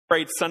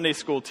grade Sunday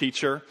school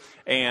teacher,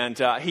 and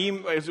he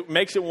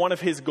makes it one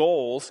of his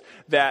goals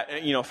that,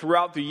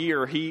 throughout the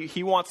year,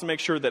 he wants to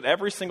make sure that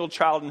every single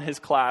child in his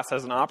class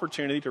has an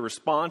opportunity to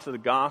respond to the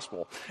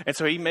gospel. And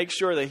so he makes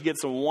sure that he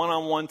gets a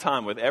one-on-one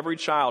time with every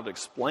child to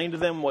explain to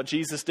them what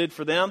Jesus did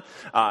for them,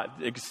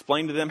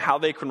 explain to them how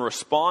they can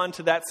respond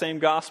to that same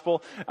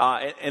gospel,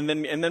 and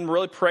then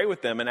really pray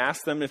with them and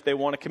ask them if they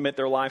want to commit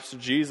their lives to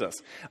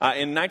Jesus.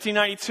 In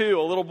 1992,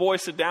 a little boy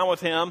sat down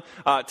with him,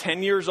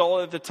 10 years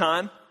old at the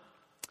time,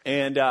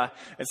 and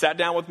sat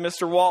down with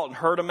Mr. Walt and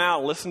heard him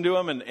out, listened to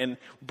him, and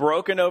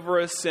broken over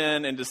his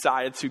sin and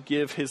decided to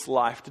give his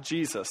life to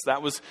Jesus.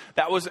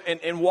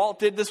 And Walt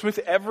did this with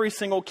every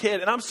single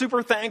kid. And I'm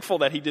super thankful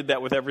that he did that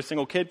with every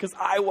single kid, because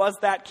I was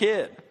that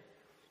kid.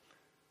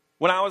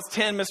 When I was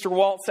 10, Mr.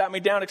 Walt sat me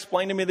down,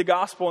 explained to me the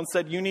gospel, and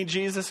said, "You need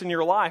Jesus in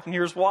your life, and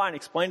here's why," and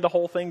explained the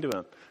whole thing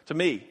to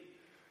me.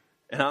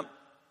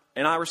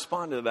 And I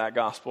responded to that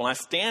gospel. And I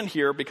stand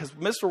here because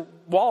Mr.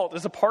 Walt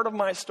is a part of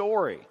my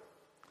story.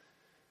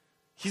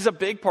 He's a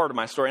big part of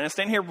my story. And I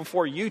stand here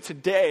before you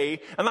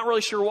today. I'm not really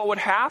sure what would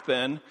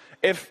happen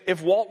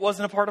if Walt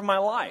wasn't a part of my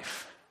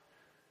life.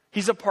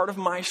 He's a part of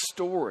my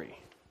story.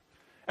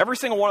 Every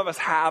single one of us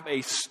have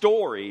a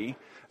story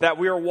that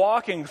we are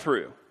walking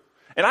through.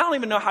 And I don't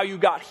even know how you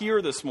got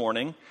here this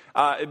morning,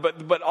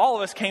 but all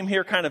of us came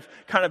here kind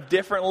of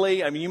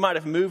differently. I mean, you might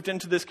have moved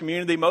into this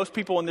community. Most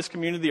people in this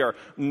community are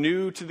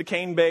new to the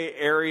Cane Bay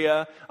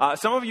area.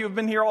 Some of you have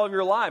been here all of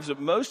your lives, but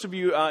most of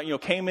you,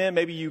 came in.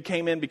 Maybe you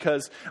came in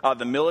because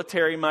the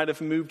military might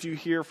have moved you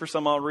here for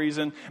some odd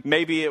reason.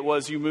 Maybe it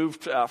was you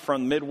moved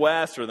from the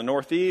Midwest or the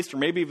Northeast, or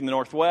maybe even the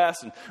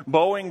Northwest, and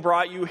Boeing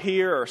brought you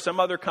here, or some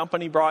other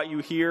company brought you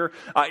here,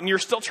 and you're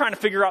still trying to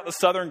figure out the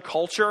Southern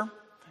culture.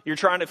 You're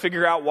trying to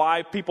figure out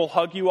why people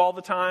hug you all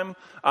the time,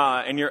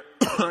 and you're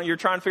you're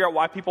trying to figure out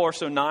why people are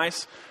so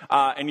nice,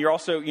 and you're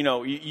also,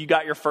 you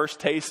got your first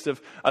taste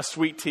of a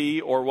sweet tea,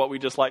 or what we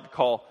just like to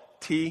call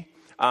tea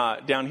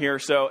down here.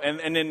 So,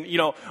 and then,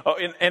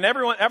 and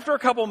everyone, after a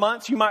couple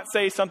months, you might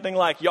say something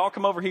like, "Y'all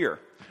come over here,"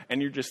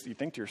 and you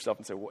think to yourself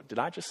and say, "What did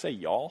I just say,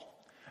 y'all?"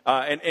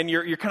 And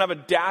you're kind of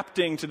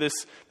adapting to this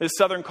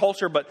Southern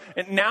culture. But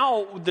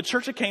now the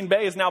Church of Cane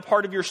Bay is now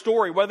part of your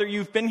story. Whether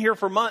you've been here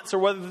for months or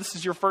whether this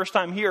is your first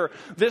time here,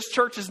 this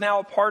church is now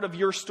a part of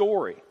your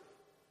story.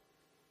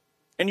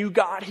 And you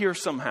got here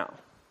somehow.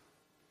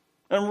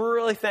 And I'm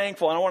really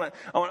thankful, and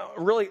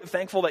I'm really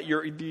thankful that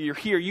you're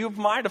here. You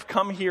might have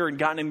come here and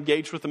gotten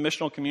engaged with the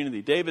missional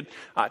community. David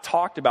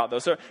talked about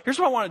those. So here's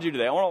what I want to do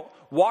today. I want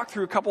to walk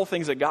through a couple of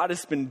things that God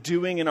has been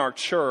doing in our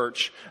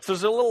church. So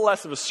there's a little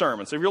less of a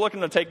sermon. So if you're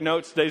looking to take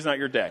notes, today's not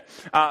your day.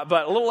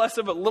 But a little less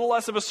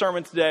of a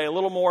sermon today. A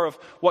little more of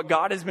what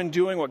God has been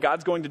doing, what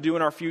God's going to do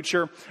in our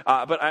future.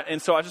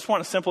 So I just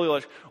want to simply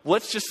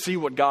let's just see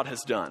what God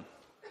has done.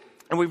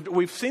 And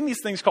we've seen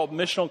these things called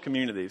missional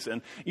communities.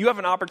 And you have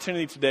an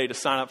opportunity today to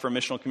sign up for a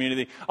missional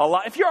community.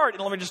 If you are,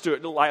 let me just do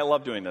it. I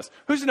love doing this.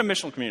 Who's in a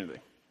missional community?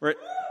 Right?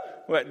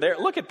 Wait, there,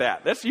 look at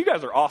that. You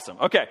guys are awesome.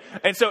 Okay.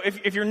 And so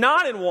if you're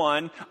not in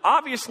one,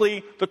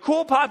 obviously the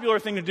cool, popular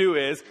thing to do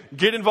is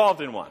get involved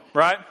in one,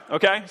 right?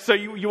 Okay. So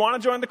you want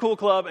to join the cool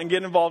club and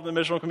get involved in the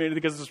missional community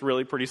because it's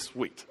really pretty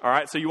sweet. All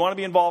right. So you want to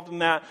be involved in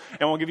that,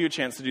 and we'll give you a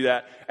chance to do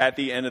that at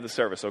the end of the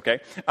service. Okay.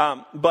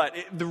 But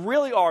they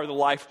really are the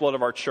lifeblood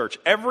of our church.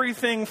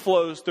 Everything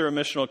flows through a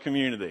missional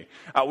community.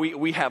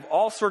 We have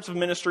all sorts of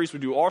ministries. We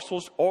do all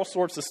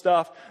sorts of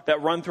stuff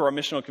that run through our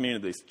missional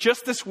communities.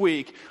 Just this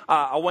week,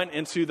 I went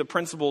into the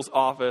principal's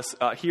office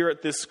here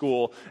at this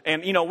school,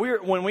 and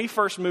when we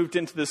first moved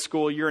into this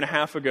school a year and a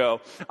half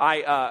ago,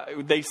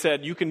 they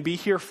said you can be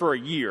here for a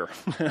year.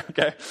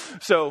 Okay,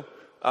 so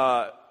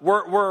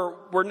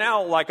we're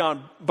now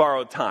on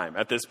borrowed time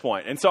at this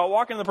point. And so I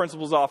walk into the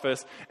principal's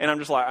office, and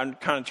I'm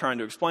kind of trying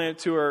to explain it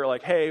to her,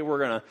 hey, we're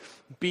gonna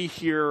be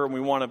here, and we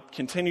want to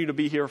continue to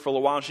be here for a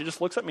little while. And she just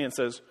looks at me and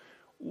says,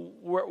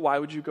 "Why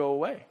would you go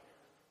away?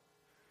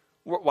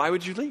 Why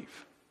would you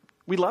leave?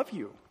 We love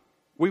you.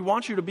 We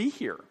want you to be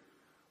here.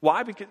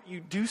 Why? Because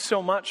you do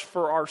so much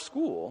for our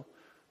school.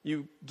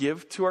 You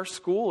give to our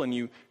school, and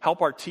you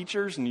help our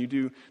teachers, and you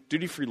do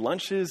duty-free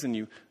lunches, and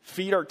you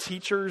feed our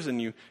teachers,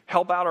 and you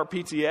help out our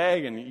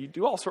PTA, and you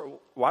do all sorts.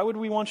 Why would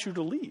we want you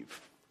to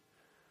leave?"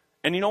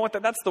 And you know what?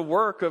 That's the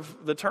work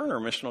of the Turner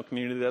missional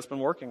community that's been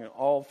working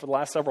all for the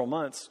last several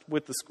months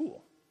with the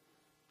school.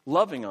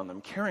 Loving on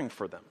them, caring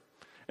for them.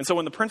 And so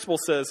when the principal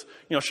says,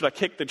 "Should I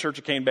kick the Church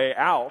of Cane Bay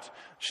out?"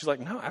 She's like,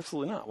 "No,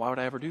 absolutely not. Why would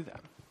I ever do that?"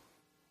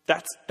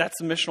 That's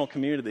the missional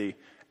community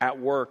at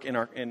work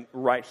in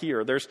right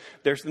here. There's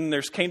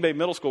Cane Bay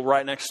Middle School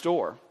right next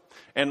door.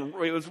 And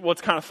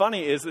what's kind of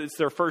funny is it's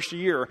their first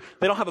year.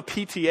 They don't have a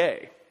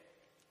PTA.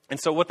 And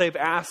so what they've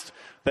asked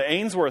The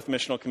Ainsworth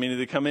missional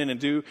community come in and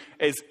do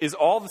is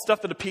all the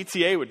stuff that a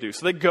PTA would do.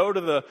 So they go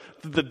to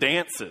the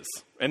dances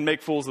and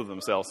make fools of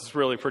themselves. It's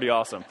really pretty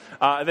awesome.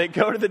 They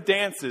go to the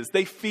dances.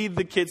 They feed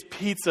the kids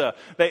pizza.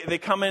 They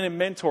come in and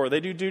mentor. They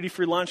do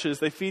duty-free lunches.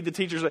 They feed the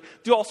teachers. They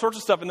do all sorts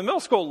of stuff. And the middle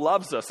school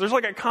loves us. There's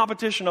like a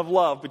competition of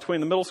love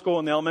between the middle school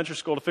and the elementary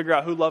school to figure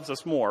out who loves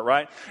us more,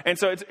 right? And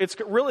so it's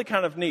really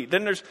kind of neat.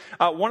 Then there's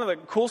one of the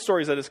cool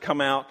stories that has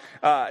come out.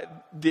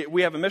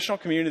 We have a missional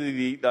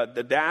community,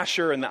 the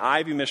Dasher and the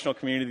Ivy missional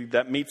community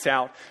that meets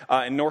out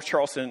in North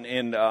Charleston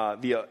in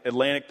the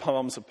Atlantic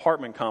Palms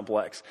apartment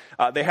complex.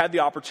 They had the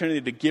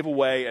opportunity to give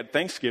away at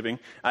Thanksgiving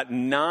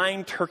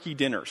 9 turkey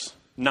dinners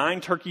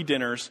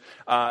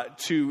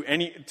to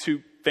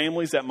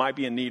families that might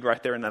be in need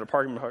right there in that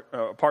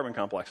apartment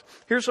complex.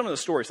 Here's some of the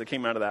stories that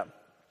came out of that.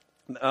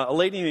 A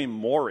lady named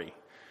Maury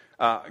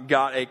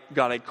got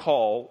a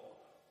call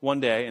one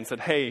day and said,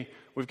 "Hey,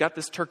 we've got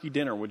this turkey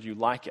dinner. Would you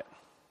like it?"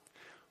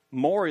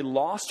 Maury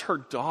lost her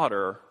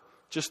daughter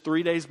just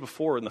 3 days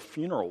before, and the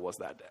funeral was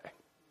that day.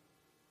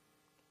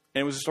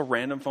 And it was just a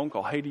random phone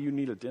call. "Hey, do you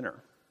need a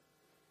dinner?"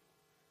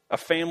 A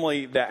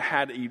family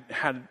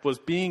that was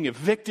being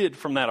evicted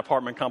from that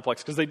apartment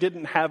complex because they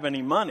didn't have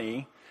any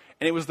money,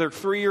 and it was their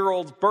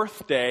 3-year-old's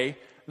birthday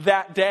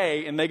that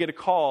day, and they get a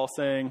call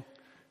saying,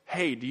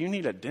 "Hey, do you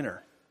need a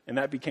dinner?" And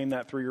that became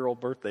that 3-year-old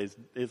birthday's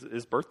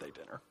his birthday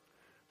dinner.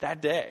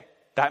 That day,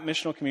 that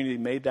missional community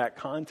made that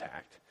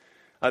contact.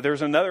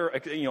 There's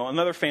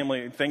another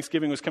family.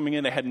 Thanksgiving was coming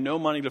in. They had no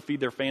money to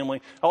feed their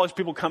family. All these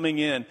people coming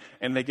in,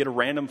 and they get a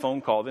random phone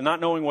call. They're not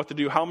knowing what to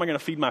do. How am I going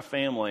to feed my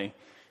family?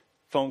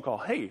 Phone call.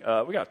 "Hey,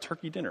 we got a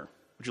turkey dinner.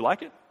 Would you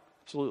like it?"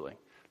 Absolutely.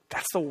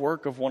 That's the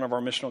work of one of our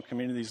missional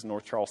communities in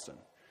North Charleston.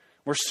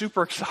 We're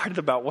super excited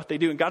about what they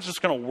do, and God's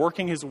just kind of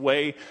working his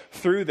way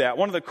through that.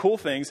 One of the cool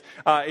things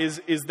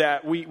is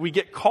that we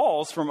get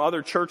calls from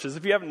other churches.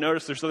 If you haven't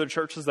noticed, there's other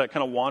churches that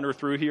kind of wander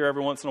through here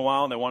every once in a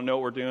while, and they want to know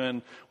what we're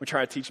doing. We try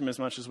to teach them as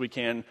much as we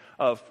can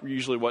of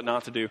usually what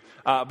not to do,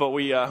 but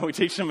we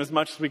teach them as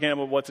much as we can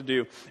about what to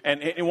do.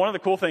 And one of the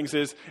cool things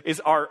is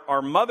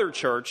our mother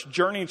church,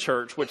 Journey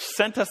Church, which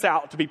sent us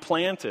out to be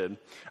planted.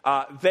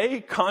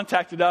 They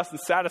contacted us and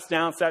sat us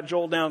down, sat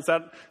Joel down,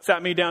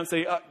 sat me down, and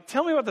say,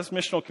 "Tell me about this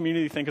missional community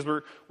thing, because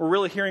we're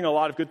really hearing a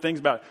lot of good things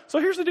about it." So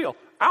here's the deal.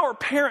 Our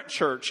parent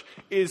church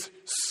is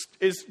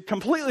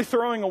completely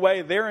throwing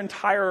away their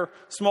entire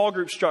small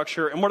group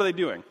structure, and what are they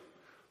doing?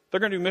 They're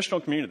going to do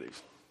missional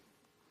communities.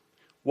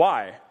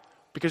 Why?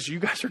 Because you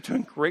guys are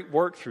doing great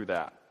work through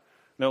that.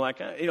 And they're like,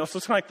 so it's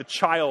kind of like the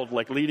child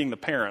like leading the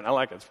parent. I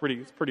like it.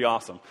 It's pretty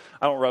awesome.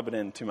 I don't rub it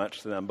in too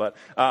much to them, but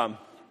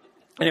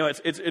anyway,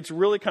 it's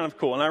really kind of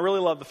cool, and I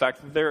really love the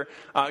fact that there,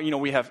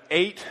 we have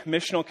 8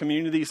 missional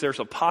communities. There's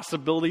a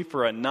possibility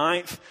for a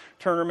 9th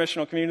Turner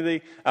missional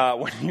community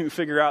when you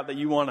figure out that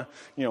you want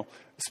to,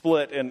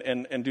 split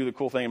and do the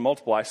cool thing and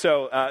multiply.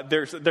 So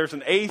there's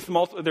 8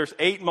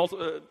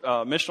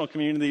 missional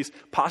communities.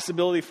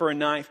 Possibility for a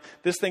 9th.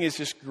 This thing is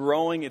just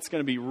growing. It's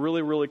going to be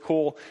really, really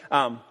cool.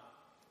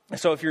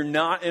 So if you're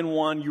not in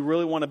one, you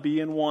really want to be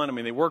in one. I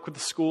mean, they work with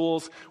the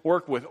schools,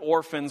 work with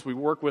orphans, we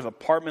work with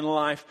apartment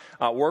life,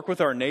 work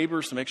with our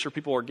neighbors to make sure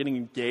people are getting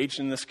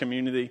engaged in this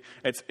community.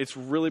 It's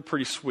really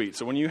pretty sweet.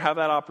 So when you have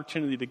that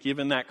opportunity to give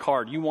in that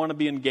card, you want to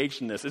be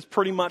engaged in this. It's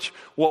pretty much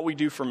what we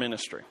do for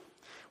ministry.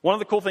 One of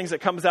the cool things that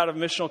comes out of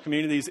missional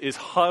communities is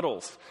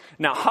huddles.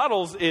 Now,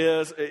 huddles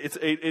is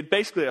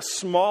basically a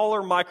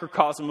smaller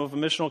microcosm of a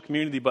missional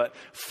community, but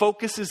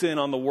focuses in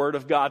on the Word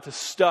of God to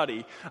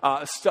study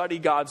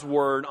God's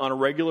Word on a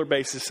regular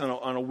basis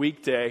on a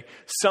weekday,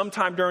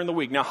 sometime during the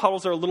week. Now,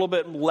 huddles are a little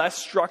bit less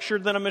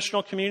structured than a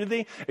missional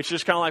community. It's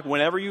just kind of like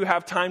whenever you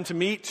have time to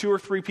meet, 2 or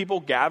 3 people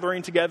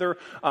gathering together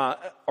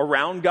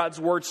around God's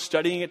Word,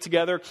 studying it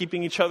together,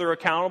 keeping each other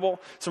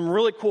accountable. Some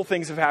really cool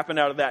things have happened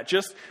out of that.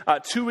 Just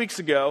 2 weeks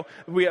ago,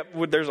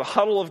 there's a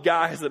huddle of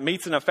guys that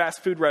meets in a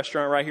fast food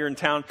restaurant right here in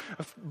town.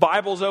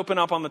 Bibles open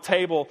up on the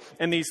table,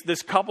 and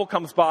this couple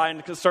comes by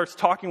and starts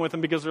talking with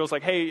them because they're just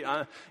like, "Hey,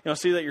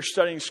 see that you're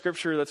studying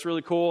Scripture. That's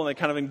really cool." And they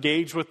kind of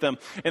engage with them,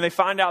 and they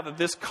find out that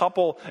this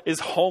couple is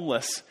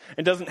homeless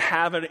and doesn't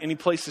have any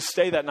place to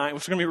stay that night,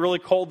 which is going to be really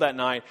cold that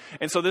night.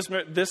 And so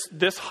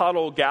this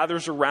huddle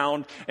gathers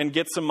around and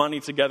gets some money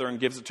together and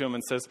gives it to them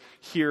and says,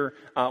 "Here,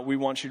 we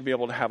want you to be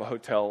able to have a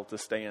hotel to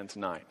stay in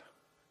tonight."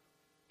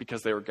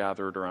 Because they were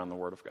gathered around the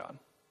Word of God.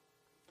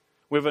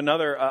 We have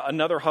another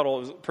huddle.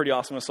 It was pretty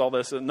awesome. I saw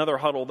this. Another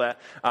huddle that,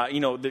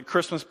 the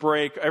Christmas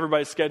break,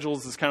 everybody's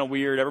schedules is kind of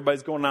weird.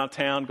 Everybody's going out of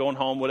town, going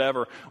home,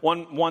 whatever.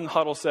 One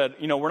huddle said,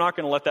 we're not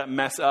going to let that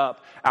mess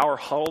up our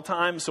huddle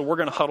time, so we're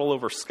going to huddle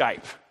over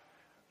Skype.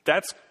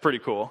 That's pretty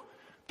cool.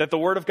 That the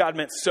Word of God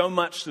meant so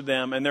much to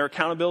them, and their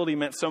accountability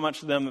meant so much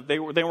to them that they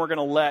weren't going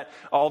to let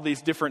all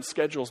these different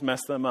schedules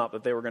mess them up,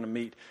 that they were going to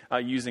meet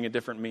using a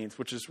different means,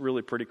 which is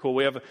really pretty cool.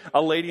 We have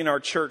a lady in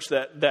our church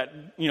that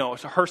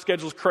her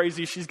schedule's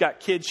crazy. She's got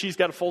kids. She's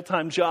got a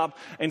full-time job.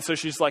 And so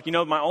she's like,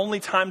 my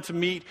only time to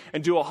meet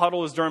and do a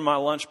huddle is during my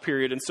lunch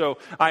period. And so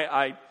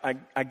I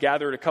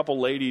gathered a couple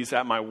ladies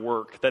at my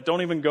work that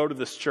don't even go to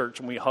this church,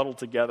 and we huddle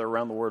together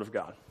around the Word of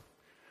God.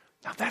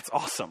 Now that's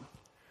awesome.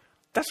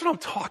 That's what I'm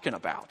talking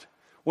about.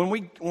 When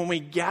we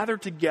gather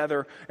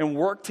together and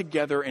work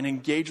together and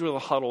engage with a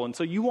huddle. And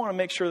so you want to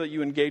make sure that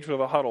you engage with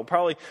a huddle.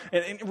 Probably,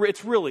 and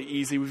it's really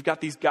easy. We've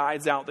got these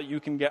guides out that you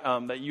can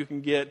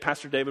get.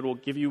 Pastor David will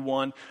give you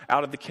one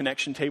out of the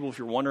connection table if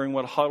you're wondering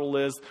what a huddle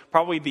is.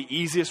 Probably the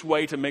easiest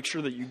way to make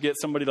sure that you get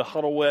somebody to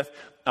huddle with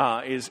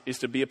is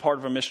to be a part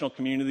of a missional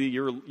community.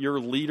 Your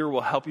leader will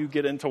help you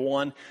get into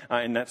one,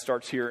 and that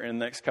starts here in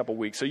the next couple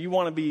weeks. So you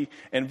want to be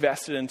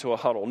invested into a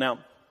huddle. Now,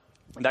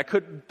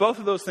 both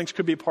of those things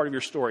could be a part of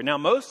your story. Now,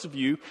 most of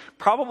you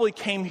probably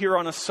came here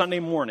on a Sunday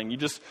morning. You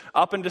just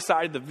up and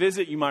decided to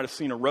visit. You might have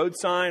seen a road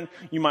sign.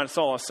 You might have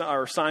saw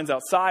our signs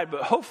outside,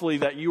 but hopefully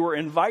that you were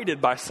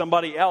invited by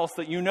somebody else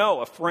that you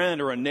know, a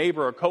friend or a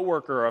neighbor, a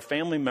coworker, or a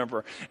family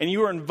member, and you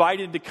were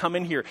invited to come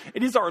in here.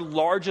 It is our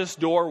largest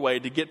doorway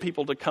to get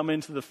people to come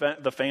into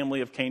the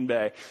family of Cane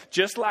Bay.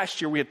 Just last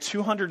year, we had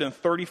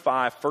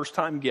 235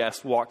 first-time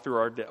guests walk through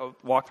our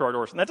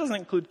doors, and that doesn't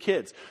include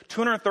kids.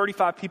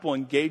 235 people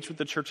engaged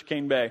with the Church of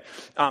Cane Bay.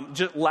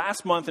 Just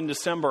last month in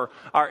December,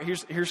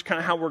 here's kind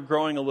of how we're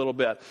growing a little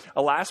bit.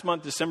 Last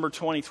month, December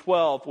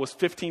 2012, was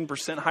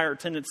 15% higher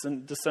attendance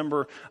than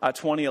December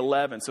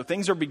 2011. So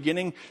things are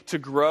beginning to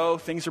grow.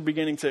 Things are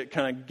beginning to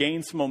kind of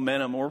gain some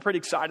momentum. And we're pretty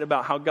excited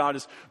about how God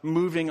is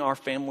moving our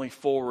family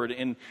forward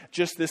in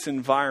just this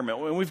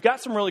environment. And we've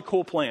got some really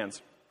cool plans.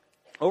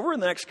 Over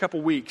the next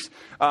couple weeks,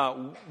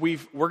 we're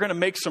going to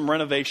make some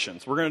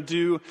renovations. We're going to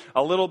do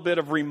a little bit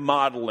of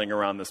remodeling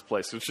around this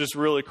place, which is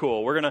really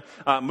cool. We're going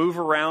to move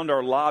around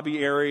our lobby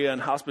area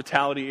and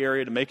hospitality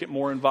area to make it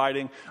more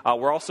inviting.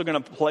 We're also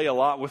going to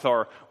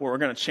we're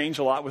going to change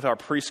a lot with our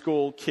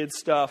preschool kids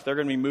stuff. They're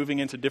going to be moving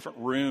into different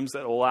rooms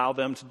that will allow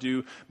them to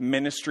do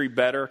ministry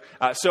better.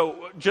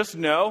 So just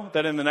know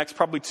that in the next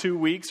probably 2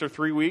 weeks or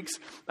 3 weeks,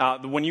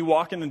 when you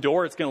walk in the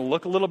door, it's going to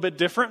look a little bit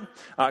different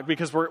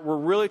because we're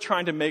really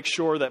trying to make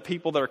sure that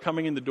people that are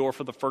coming in the door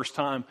for the first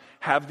time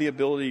have the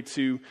ability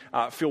to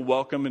feel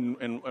welcome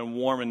and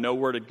warm and know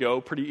where to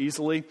go pretty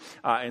easily.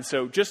 And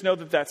so just know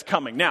that that's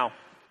coming. Now,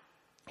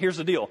 here's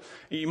the deal.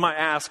 You might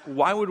ask,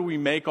 why would we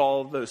make all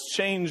of those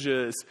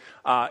changes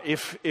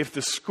if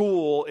the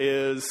school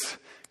is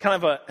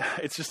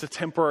it's just a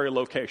temporary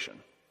location?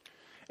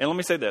 And let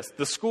me say this,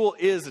 the school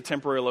is a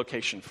temporary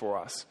location for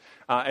us.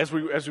 As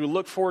we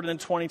look forward in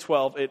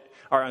 2012, in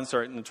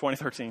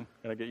 2013,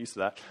 gotta get used to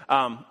that.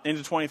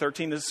 Into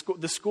 2013,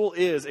 the school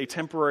is a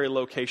temporary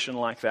location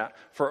like that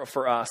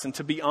for us. And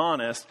to be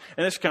honest,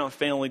 and this is kind of a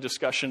family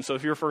discussion, so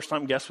if you're a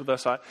first-time guest with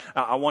us,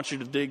 I want you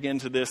to dig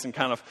into this and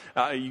kind of,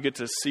 you get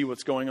to see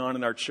what's going on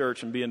in our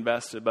church and be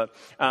invested. But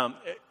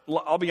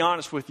I'll be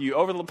honest with you,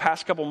 over the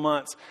past couple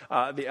months,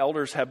 the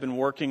elders have been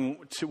working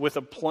with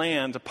a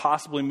plan to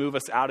possibly move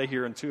us out of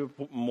here into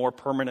a more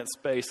permanent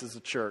space as a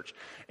church.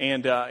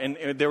 And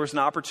there was an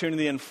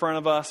opportunity in front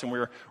of us, and we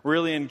were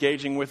really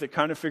engaging with it,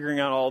 kind of figuring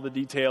out all the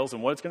details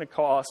and what it's going to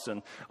cost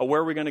and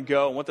where we're going to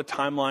go and what the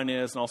timeline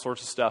is and all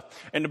sorts of stuff.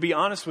 And to be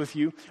honest with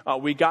you,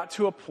 we got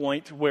to a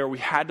point where we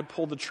had to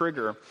pull the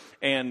trigger,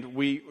 and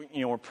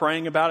we're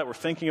praying about it, we're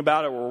thinking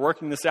about it, we're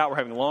working this out, we're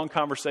having long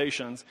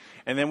conversations,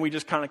 and then we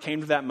just kind of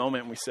came to that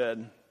moment and we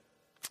said,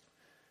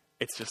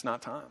 it's just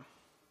not time.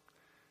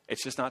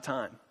 It's just not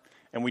time.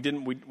 And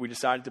we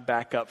decided to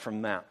back up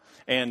from that.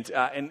 And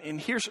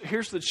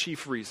here's the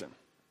chief reason.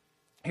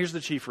 Here's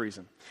the chief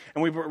reason.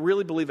 And we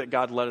really believe that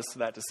God led us to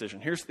that decision.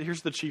 Here's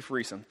the chief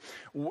reason.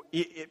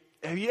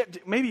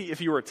 Maybe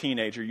if you were a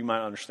teenager, you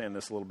might understand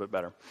this a little bit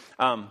better.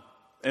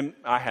 And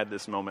I had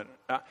this moment.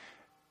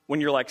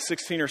 When you're like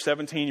 16 or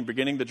 17, you're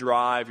beginning to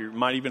drive, you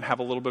might even have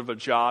a little bit of a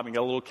job and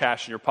get a little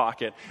cash in your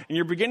pocket, and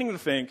you're beginning to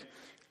think,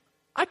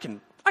 I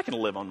can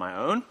live on my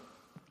own.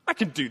 I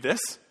can do this.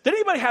 Did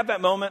anybody have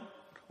that moment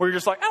where you're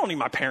just like, I don't need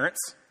my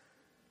parents?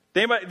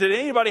 Did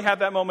anybody have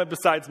that moment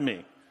besides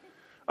me?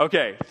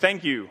 Okay,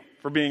 thank you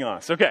for being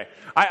honest. Okay,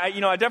 I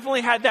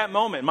definitely had that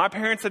moment. My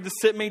parents had to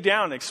sit me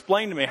down and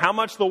explain to me how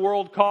much the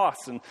world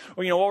costs and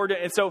what we're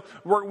doing. And so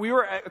we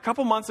were a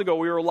couple months ago.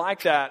 We were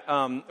like that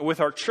with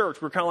our church.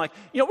 We're kind of like,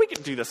 we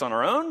can do this on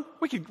our own.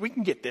 We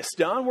can get this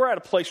done. We're at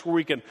a place where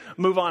we can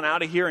move on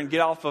out of here and get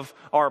off of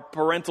our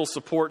parental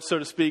support, so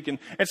to speak. And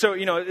so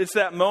it's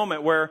that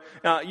moment where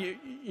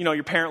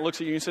your parent looks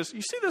at you and says,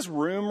 "You see this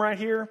room right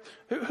here?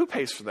 Who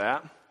pays for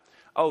that?"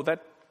 Oh,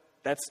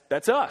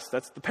 that's us.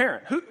 That's the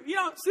parent.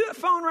 See that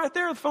phone right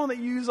there? The phone that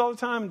you use all the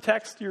time and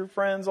text your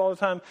friends all the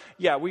time?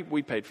 Yeah,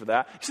 we paid for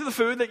that. You see the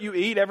food that you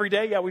eat every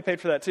day? Yeah, we paid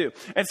for that too.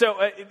 And so,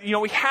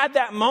 we had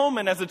that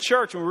moment as a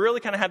church, and we really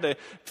kind of had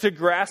to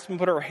grasp and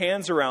put our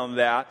hands around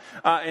that.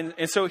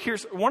 And so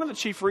here's one of the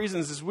chief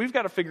reasons is we've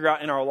got to figure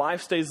out in our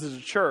life stages as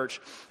a church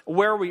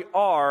where we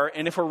are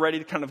and if we're ready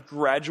to kind of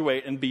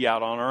graduate and be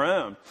out on our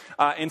own.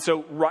 And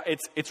so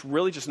it's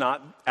really just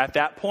not at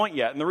that point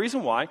yet. And the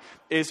reason why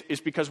is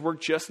because we're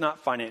just not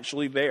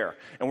financially there,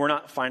 and we're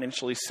not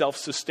financially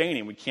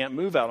self-sustaining. We can't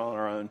move out on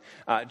our own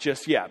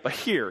just yet. But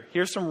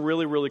here's some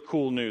really, really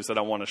cool news that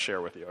I want to share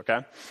with you,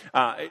 okay?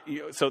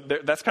 So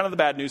that's kind of the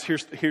bad news.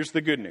 Here's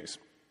the good news.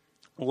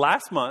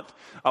 Last month,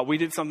 we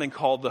did something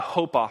called the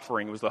Hope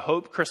Offering. It was the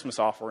Hope Christmas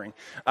Offering.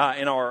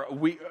 And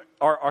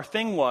our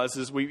thing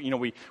was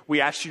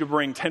we asked you to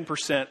bring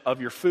 10% of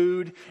your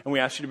food, and we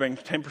asked you to bring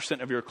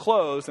 10% of your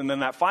clothes, and then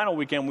that final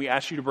weekend we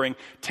asked you to bring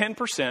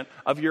 10%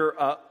 of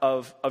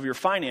your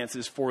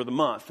finances for the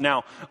month.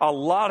 Now, a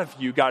lot of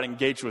you got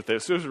engaged with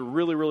this. It was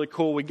really, really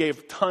cool. We gave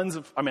it's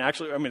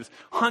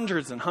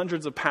hundreds and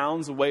hundreds of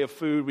pounds away of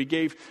food. We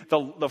gave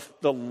the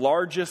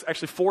largest,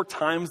 actually 4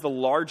 times the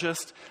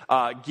largest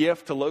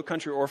gift to Low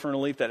Country Orphan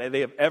Relief that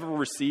they have ever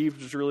received,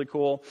 which is really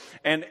cool.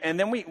 And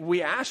then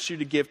we asked you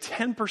to give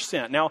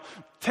 10%. Now,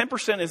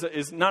 10%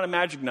 is not a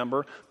magic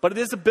number, but it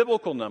is a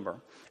biblical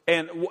number.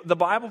 And the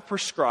Bible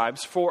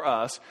prescribes for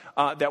us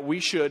that we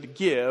should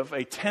give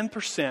a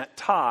 10%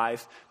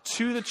 tithe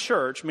to the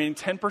church, meaning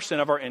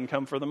 10% of our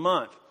income for the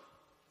month.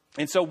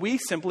 And so we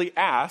simply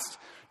asked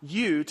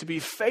you to be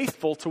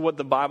faithful to what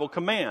the Bible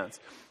commands.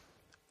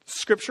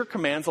 Scripture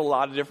commands a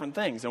lot of different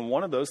things, and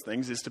one of those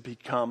things is to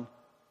become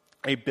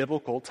a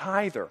biblical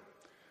tither.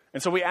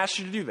 And so we asked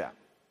you to do that.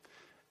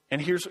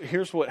 And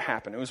here's what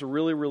happened. It was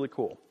really, really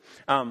cool.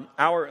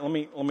 Let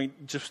me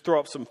just throw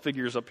up some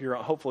figures up here.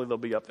 Hopefully they'll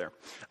be up there.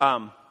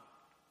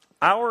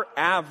 Our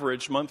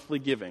average monthly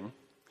giving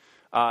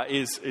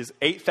is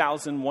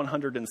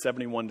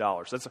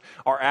 $8,171. That's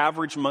our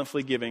average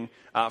monthly giving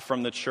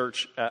from the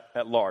church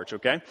at large,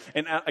 okay?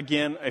 And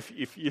again,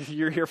 if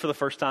you're here for the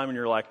first time and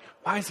you're like,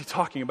 why is he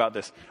talking about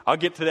this? I'll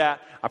get to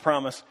that. I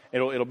promise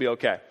it'll be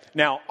okay.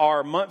 Now,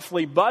 our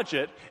monthly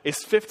budget is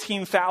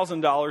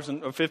 $15,000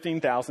 and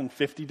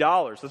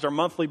 $15,050. That's our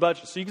monthly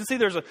budget. So you can see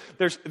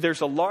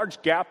there's a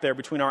large gap there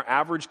between our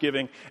average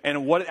giving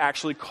and what it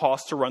actually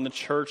costs to run the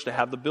church, to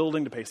have the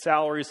building, to pay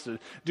salaries, to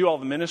do all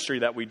the ministry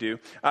that we do.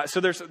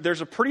 So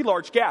there's a pretty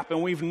large gap,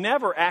 and we've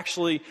never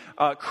actually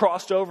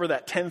crossed over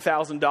that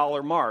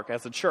 $10,000 mark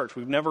as a church.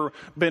 We've never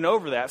been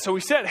over that. So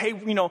we said, hey,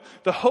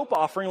 the Hope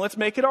Offering, let's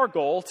make it our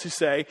goal to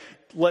say,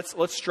 let's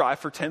strive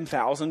for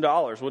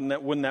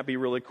 $10,000. Wouldn't that be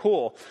really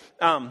cool?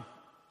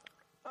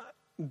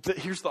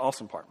 Here's the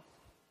awesome part.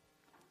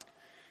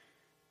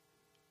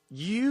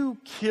 You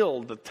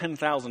killed the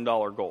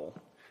 $10,000 goal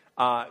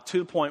to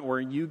the point where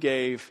you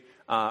gave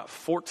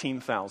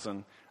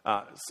 $14,000.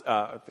 I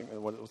think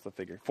what was the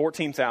figure?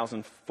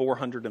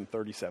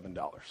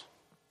 $14,437.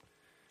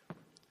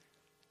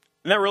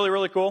 Isn't that really,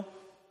 really cool?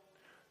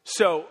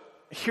 So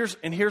here's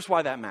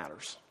why that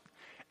matters.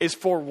 Is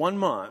for 1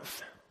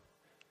 month,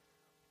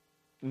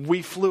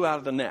 we flew out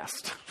of the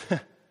nest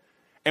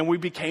and we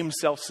became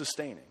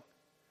self-sustaining.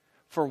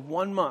 For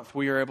 1 month,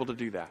 we were able to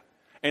do that.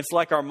 And it's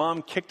like our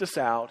mom kicked us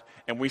out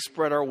and we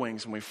spread our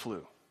wings and we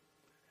flew.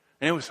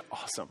 And it was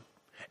awesome.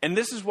 And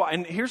this is why,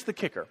 and here's the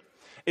kicker,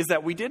 is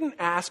that we didn't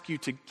ask you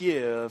to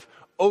give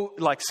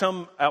like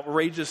some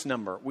outrageous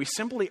number. We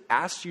simply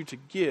asked you to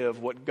give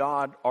what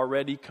God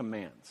already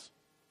commands.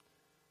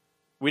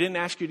 We didn't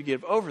ask you to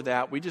give over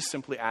that. We just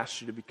simply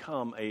asked you to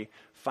become a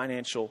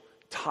financial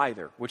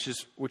tither, which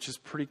is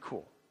pretty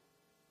cool.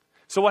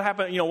 So what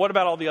happened? What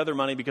about all the other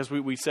money? Because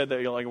we said that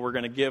we're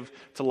going to give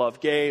to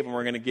Love Gave, and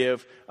we're going to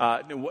give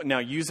now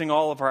using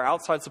all of our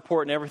outside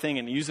support and everything,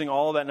 and using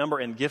all of that number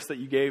and gifts that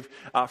you gave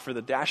for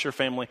the Dasher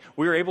family.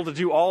 We were able to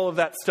do all of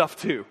that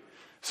stuff too.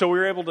 So we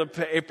were able to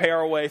pay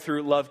our way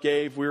through Love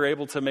Gave. We were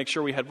able to make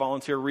sure we had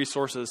volunteer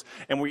resources.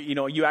 And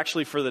you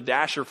actually, for the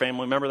Dasher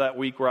family, remember that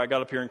week where I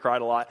got up here and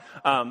cried a lot?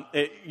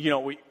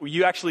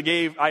 You actually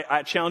gave,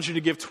 I challenged you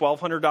to give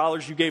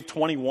 $1,200. You gave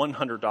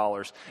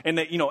 $2,100. And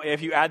that,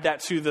 if you add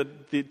that to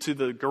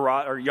the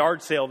garage or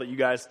yard sale that you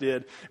guys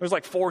did, it was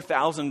like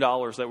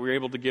 $4,000 that we were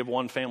able to give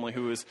one family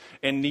who was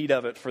in need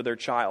of it for their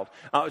child.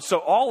 So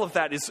all of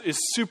that is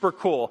super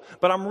cool.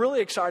 But I'm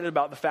really excited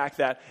about the fact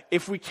that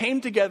if we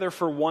came together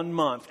for 1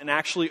 month, and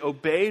actually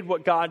obeyed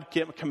what God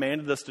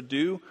commanded us to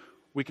do,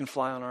 we can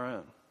fly on our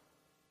own.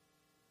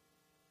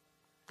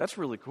 That's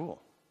really cool.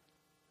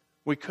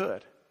 We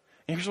could.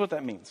 And here's what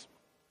that means.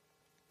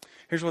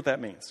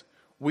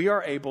 We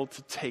are able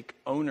to take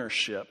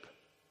ownership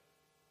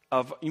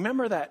of,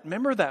 remember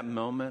that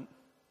moment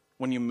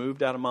when you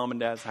moved out of mom and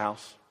dad's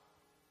house?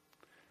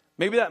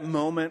 Maybe that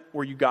moment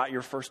where you got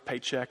your first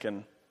paycheck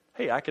and,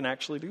 hey, I can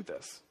actually do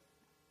this.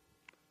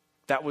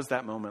 That was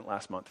that moment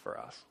last month for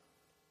us.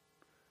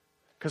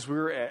 Because we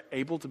were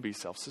able to be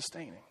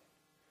self-sustaining.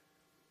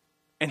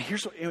 And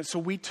so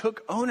we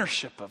took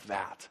ownership of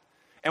that.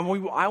 And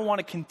I want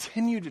to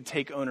continue to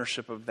take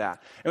ownership of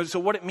that. And so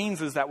what it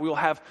means is that we will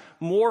have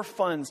more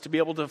funds to be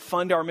able to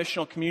fund our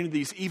missional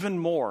communities even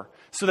more.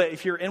 So that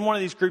if you're in one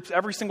of these groups,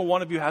 every single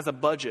one of you has a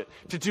budget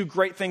to do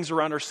great things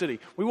around our city.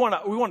 We want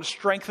to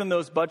strengthen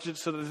those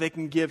budgets so that they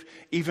can give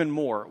even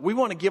more. We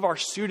want to give our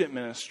student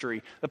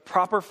ministry the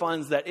proper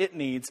funds that it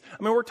needs.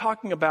 I mean, we're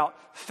talking about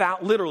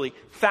literally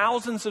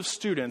thousands of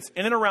students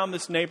in and around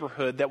this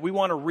neighborhood that we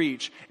want to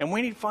reach. And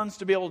we need funds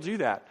to be able to do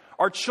that.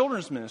 Our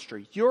children's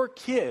ministry, your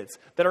kids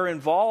that are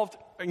involved,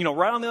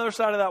 right on the other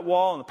side of that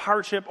wall, and the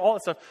pirate ship, all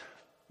that stuff,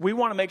 we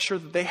want to make sure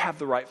that they have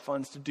the right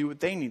funds to do what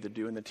they need to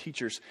do, and the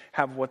teachers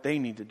have what they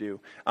need to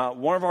do.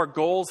 One of our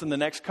goals in the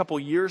next couple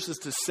years is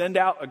to send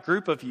out a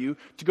group of you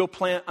to go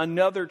plant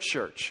another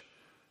church.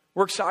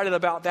 We're excited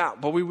about that,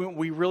 but we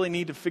really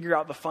need to figure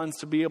out the funds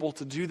to be able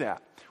to do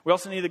that. We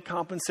also need to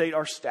compensate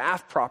our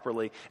staff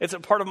properly. It's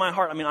a part of my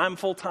heart. I mean, I'm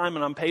full-time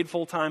and I'm paid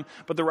full-time,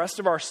 but the rest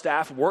of our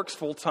staff works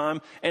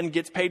full-time and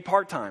gets paid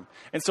part-time.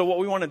 And so what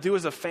we want to do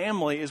as a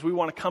family is we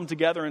want to come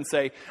together and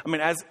say, I mean,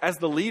 as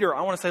the leader,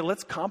 I want to say,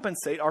 let's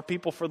compensate our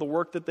people for the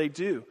work that they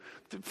do,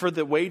 for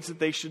the wage that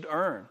they should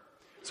earn.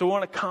 So we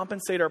want to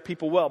compensate our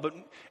people well,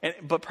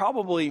 but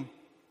probably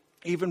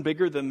even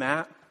bigger than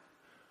that,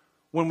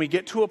 when we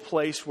get to a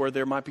place where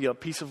there might be a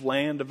piece of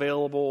land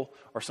available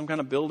or some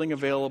kind of building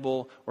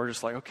available, or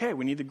just like, okay,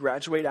 we need to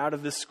graduate out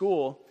of this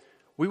school,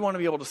 we want to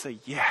be able to say,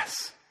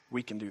 yes,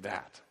 we can do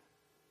that.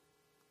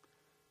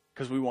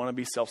 Because we want to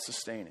be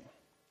self-sustaining.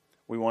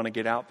 We want to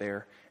get out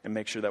there and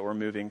make sure that we're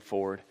moving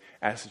forward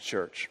as a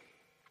church.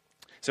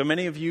 So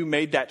many of you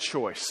made that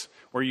choice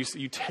where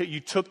you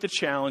took the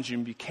challenge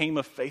and became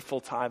a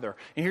faithful tither.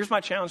 And here's my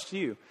challenge to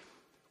you.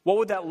 What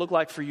would that look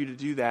like for you to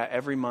do that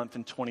every month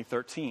in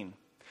 2013?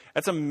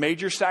 That's a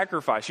major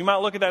sacrifice. You might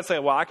look at that and say,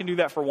 well, I can do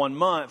that for 1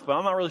 month, but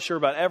I'm not really sure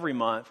about every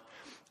month.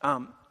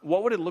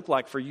 What would it look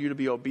like for you to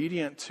be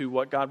obedient to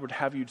what God would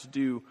have you to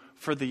do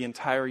for the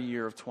entire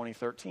year of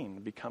 2013,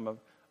 to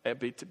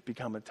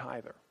become a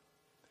tither?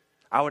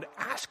 I would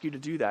ask you to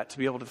do that, to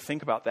be able to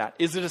think about that.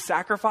 Is it a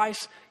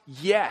sacrifice?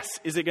 Yes.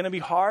 Is it going to be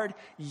hard?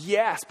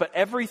 Yes. But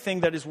everything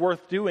that is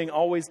worth doing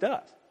always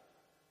does.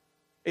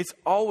 It's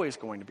always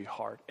going to be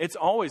hard. It's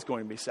always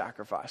going to be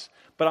sacrifice.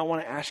 But I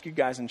want to ask you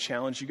guys and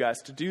challenge you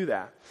guys to do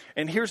that.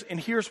 And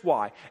here's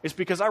why. It's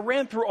because I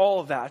ran through all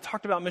of that. I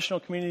talked about missional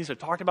communities. I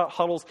talked about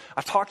huddles.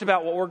 I talked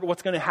about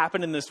what's going to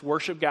happen in this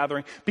worship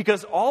gathering.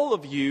 Because all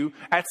of you,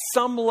 at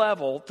some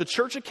level, the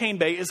Church of Cane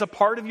Bay is a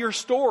part of your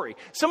story.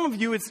 Some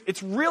of you,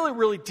 it's really,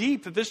 really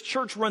deep, that this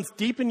church runs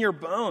deep in your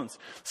bones.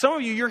 Some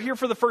of you, you're here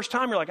for the first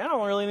time. You're like, I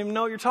don't really even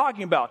know what you're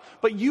talking about.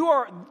 But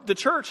the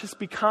church has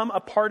become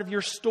a part of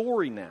your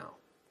story now.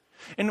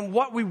 And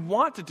what we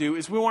want to do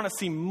is we want to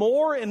see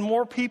more and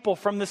more people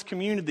from this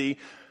community.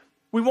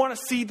 We want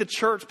to see the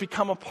church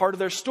become a part of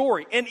their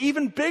story. And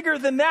even bigger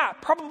than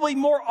that, probably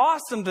more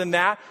awesome than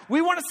that,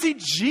 we want to see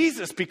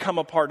Jesus become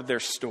a part of their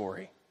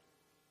story.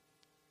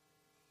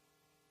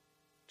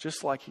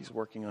 Just like he's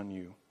working on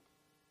you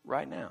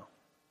right now.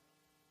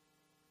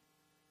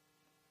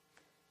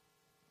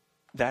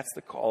 That's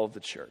the call of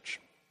the church.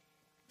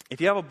 If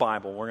you have a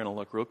Bible, we're going to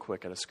look real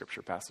quick at a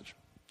scripture passage.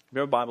 If you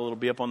have a Bible, it'll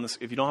be up on this.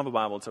 If you don't have a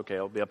Bible, it's okay.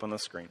 It'll be up on the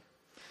screen.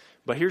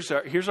 But here's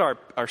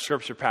our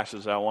scripture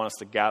passage that I want us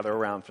to gather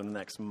around for the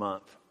next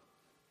month.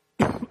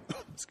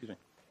 Excuse me.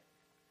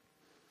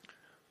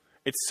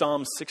 It's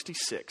Psalm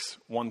 66,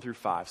 1 through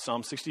 5.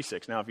 Psalm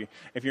 66. Now,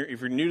 if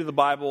you're new to the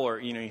Bible, or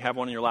you have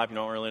one in your lap, you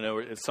don't really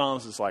know.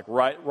 Psalms is like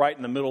right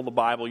in the middle of the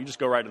Bible. You just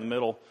go right in the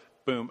middle,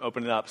 boom,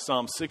 open it up.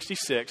 Psalm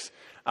 66,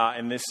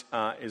 and this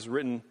is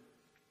written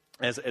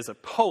as a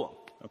poem.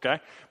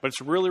 Okay? But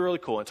it's really, really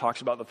cool. It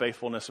talks about the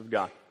faithfulness of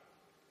God.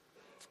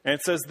 And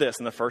it says this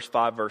in the first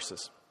 5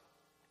 verses.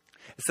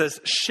 It says,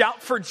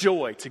 shout for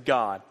joy to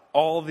God,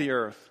 all the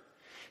earth.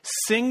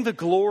 Sing the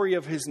glory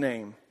of his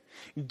name.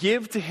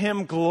 Give to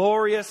him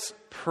glorious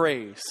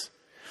praise.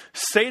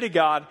 Say to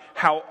God,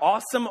 how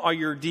awesome are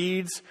your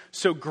deeds.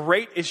 So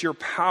great is your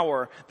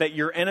power that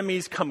your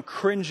enemies come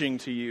cringing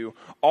to you.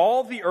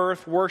 All the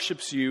earth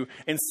worships you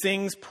and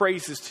sings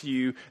praises to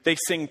you. They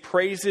sing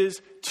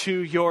praises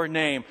to your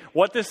name.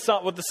 What the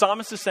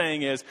psalmist is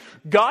saying is,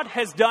 God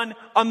has done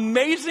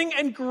amazing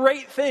and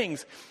great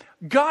things.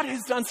 God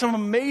has done some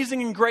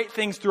amazing and great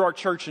things through our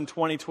church in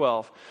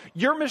 2012.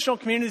 Your missional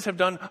communities have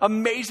done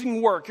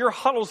amazing work. Your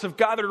huddles have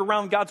gathered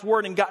around God's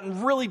word and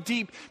gotten really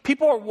deep.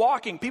 People are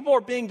walking. People are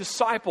being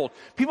discipled.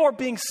 People are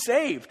being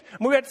saved.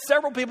 And we had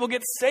several people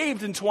get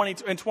saved in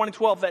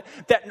 2012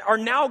 that are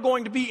now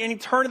going to be in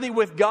eternity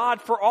with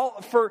God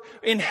for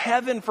in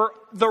heaven for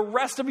the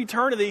rest of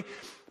eternity.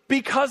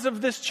 Because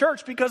of this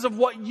church, because of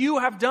what you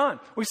have done.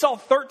 We saw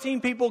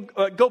 13 people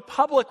go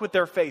public with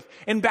their faith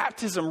in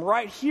baptism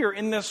right here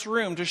in this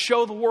room to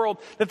show the world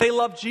that they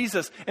love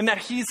Jesus and that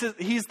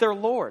He's their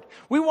Lord.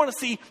 We want to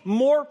see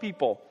more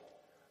people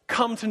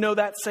come to know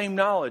that same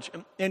knowledge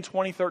in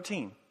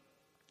 2013.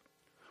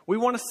 We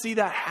want to see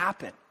that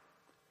happen.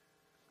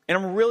 And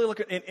I'm really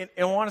looking, and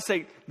I want to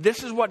say,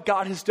 this is what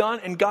God has done,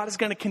 and God is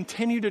going to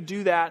continue to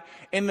do that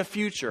in the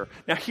future.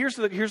 Now, here's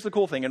the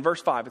cool thing. In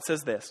verse 5, it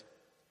says this.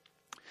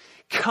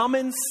 Come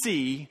and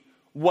see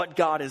what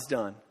God has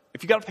done.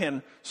 If you got a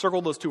pen,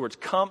 circle those 2 words.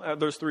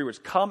 Those 3 words.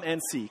 Come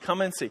and see.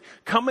 Come and see.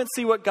 Come and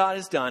see what God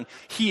has done.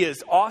 He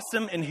is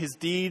awesome in his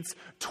deeds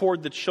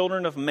toward the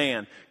children of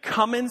man.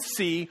 Come and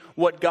see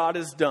what God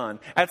has done.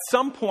 At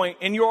some point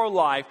in your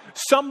life,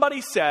 somebody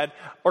said,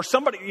 or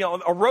somebody,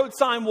 a road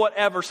sign,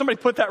 whatever, somebody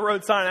put that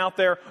road sign out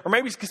there, or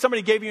maybe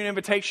somebody gave you an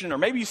invitation, or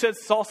maybe you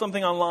saw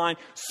something online.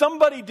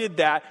 Somebody did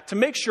that to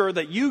make sure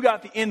that you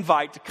got the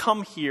invite to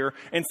come here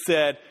and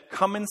said,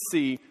 come and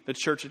see the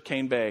church at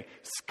Cane Bay.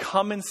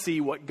 Come and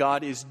see what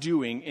God is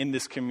doing in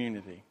this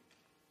community.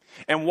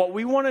 And what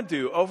we want to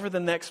do over the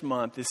next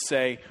month is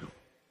say,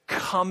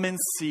 come and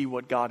see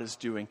what God is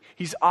doing.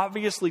 He's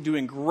obviously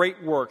doing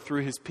great work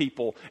through his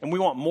people, and we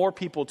want more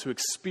people to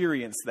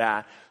experience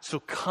that. So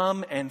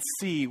come and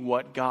see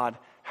what God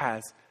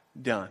has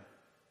done.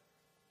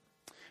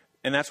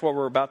 And that's what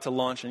we're about to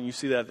launch, and you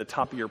see that at the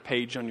top of your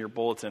page on your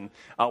bulletin.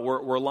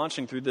 We're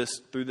launching through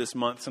this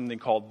month something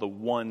called the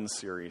One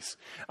Series.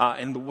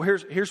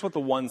 Here's what the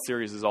One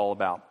Series is all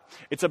about.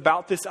 It's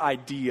about this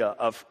idea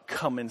of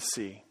come and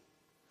see.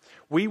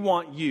 We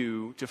want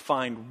you to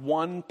find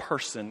one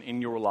person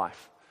in your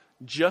life,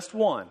 just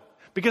one.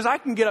 Because I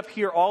can get up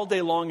here all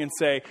day long and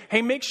say,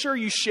 hey, make sure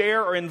you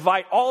share or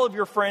invite all of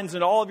your friends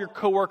and all of your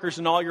coworkers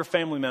and all your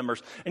family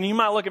members. And you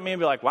might look at me and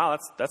be like, wow,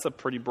 that's a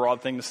pretty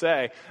broad thing to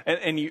say.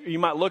 And you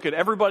might look at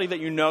everybody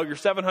that you know, your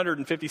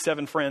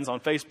 757 friends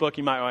on Facebook.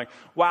 You might be like,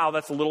 wow,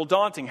 that's a little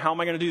daunting. How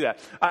am I going to do that?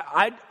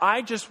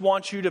 I just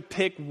want you to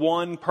pick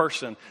one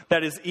person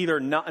that is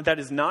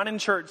not in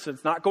church,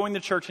 that's not going to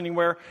church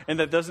anywhere, and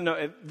that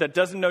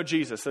doesn't know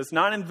Jesus, that's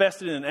not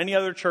invested in any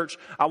other church.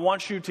 I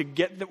want you to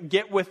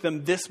get with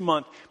them this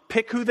month.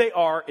 Pick who they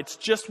are. It's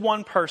just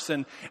one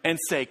person, and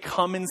say,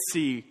 come and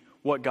see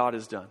what God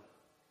has done.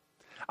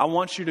 I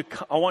want you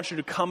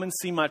to come and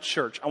see my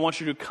church. I want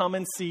you to come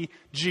and see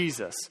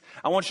Jesus.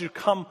 I want you to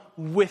come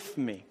with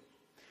me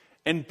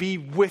and be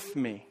with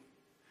me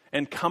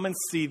and come and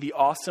see the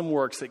awesome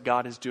works that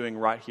God is doing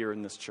right here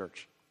in this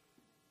church.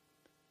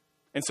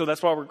 And so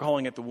that's why we're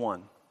calling it the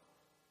One.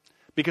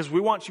 Because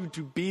we want you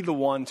to be the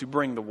one to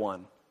bring the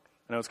one.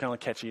 I know it's kind of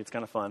catchy. It's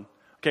kind of fun.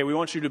 Okay, we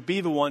want you to be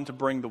the one to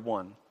bring the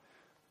one.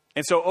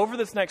 And so over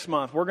this next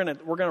month, we're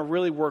gonna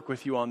really work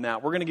with you on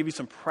that. We're going to give you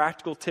some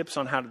practical tips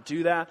on how to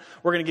do that.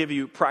 We're going to give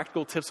you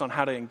practical tips on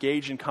how to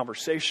engage in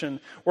conversation.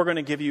 We're going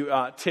to give you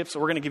tips.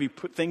 We're going to give you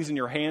put things in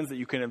your hands that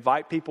you can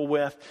invite people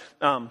with.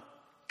 And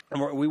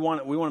we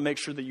want to make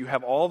sure that you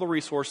have all the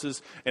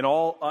resources and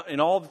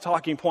all the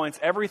talking points,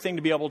 everything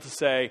to be able to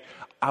say,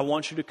 I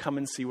want you to come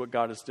and see what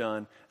God has done,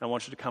 and I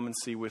want you to come and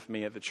see with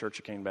me at the Church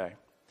of Cane Bay.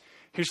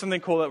 Here's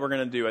something cool that we're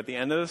going to do at the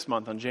end of this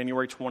month on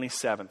January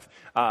 27th.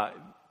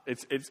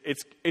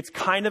 It's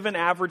kind of an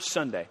average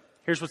Sunday.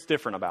 Here's what's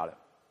different about it.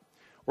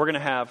 We're going to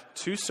have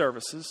 2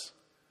 services,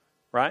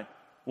 right?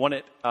 One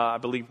at, I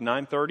believe,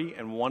 9:30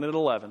 and one at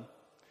 11.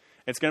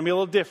 It's going to be a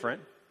little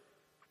different.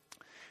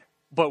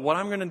 But what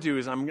I'm going to do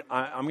is I'm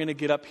going to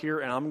get up here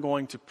and I'm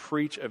going to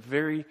preach a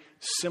very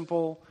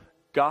simple,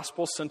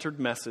 gospel-centered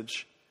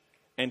message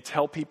and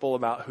tell people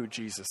about who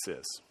Jesus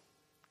is.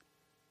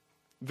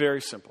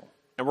 Very simple.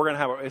 And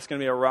it's going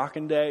to be a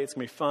rocking day. It's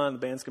going to be fun. The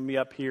band's going to be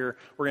up here.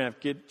 We're going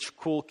to have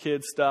cool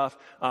kid stuff.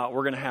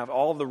 We're going to have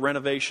all of the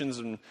renovations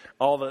and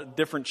all the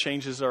different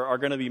changes are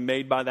going to be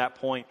made by that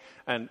point.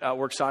 And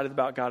we're excited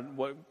about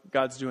what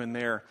God's doing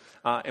there.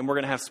 And we're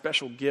going to have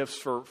special gifts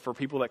for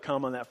people that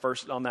come on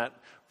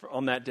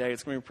that day.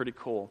 It's going to be pretty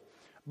cool.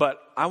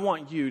 But I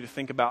want you to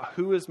think about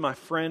who is my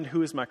friend,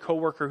 who is my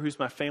coworker, who's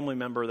my family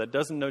member that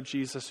doesn't know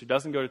Jesus, who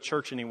doesn't go to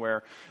church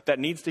anywhere, that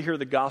needs to hear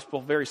the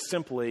gospel very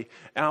simply.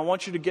 And I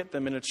want you to get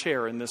them in a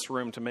chair in this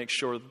room to make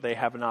sure that they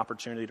have an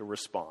opportunity to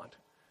respond.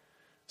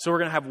 So we're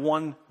going to have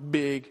one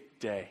big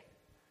day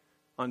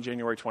on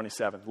January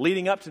 27th.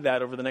 Leading up to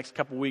that, over the next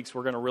couple weeks,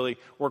 we're going to really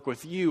work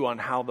with you on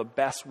how the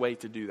best way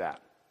to do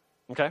that.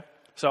 Okay?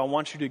 So I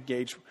want you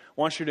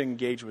to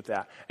engage with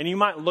that. And you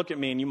might look at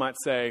me and you might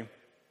say,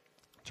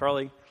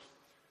 Charlie,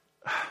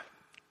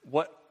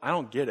 what? I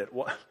don't get it.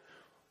 What?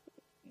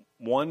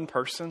 One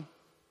person?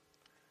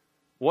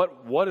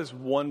 What is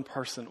one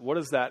person? What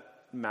does that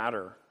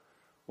matter?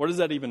 What does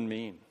that even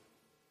mean?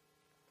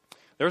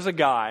 There's a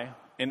guy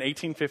in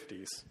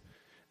 1850s.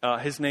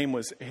 His name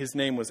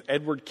was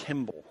Edward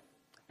Kimball.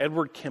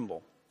 Edward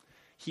Kimball.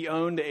 He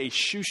owned a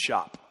shoe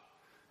shop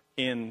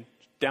in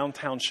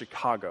downtown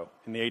Chicago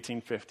in the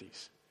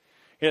 1850s.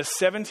 He had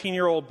a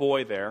 17-year-old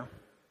boy there.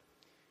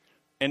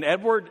 And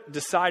Edward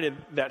decided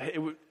that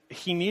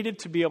he needed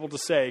to be able to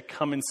say,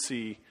 come and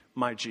see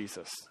my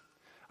Jesus.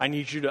 I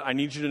need you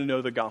to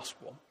know the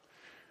gospel.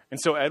 And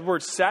so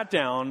Edward sat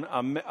down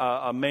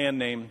a man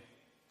named,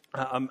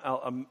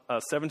 a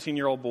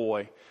 17-year-old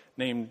boy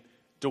named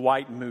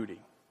Dwight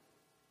Moody,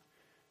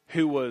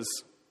 who was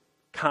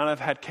kind of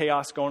had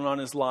chaos going on in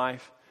his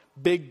life,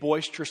 big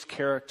boisterous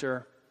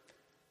character.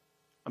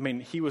 I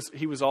mean, he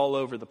was all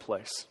over the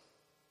place.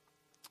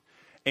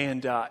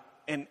 And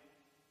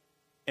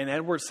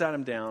Edward sat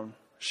him down,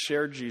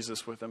 shared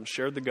Jesus with him,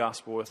 shared the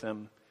gospel with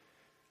him.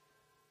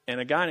 And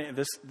a guy,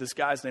 this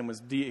guy's name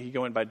was he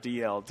went by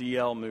D.L.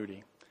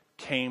 Moody,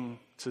 came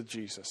to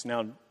Jesus.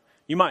 Now,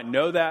 you might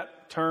know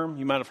that term.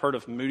 You might have heard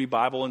of Moody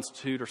Bible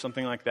Institute or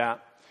something like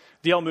that.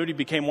 D.L. Moody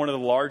became one of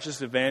the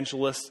largest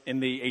evangelists in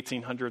the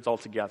 1800s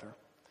altogether.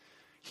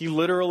 He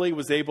literally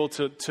was able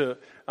to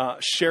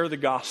share the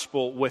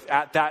gospel with,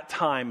 at that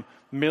time,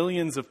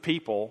 millions of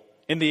people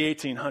in the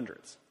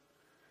 1800s.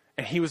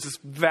 And he was this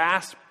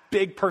vast,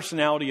 big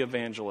personality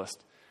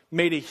evangelist,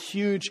 made a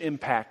huge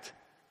impact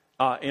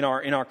in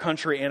our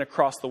country and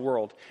across the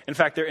world. In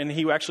fact,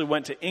 he actually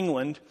went to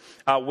England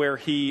where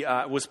he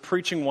was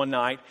preaching one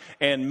night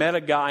and met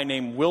a guy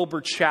named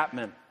Wilbur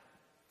Chapman.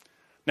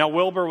 Now,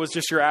 Wilbur was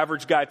just your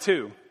average guy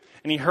too.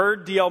 And he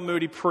heard D.L.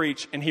 Moody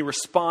preach and he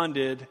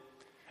responded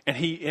and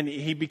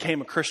he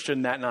became a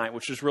Christian that night,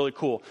 which was really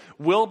cool.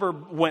 Wilbur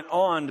went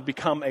on to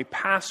become a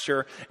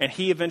pastor and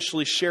he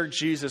eventually shared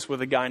Jesus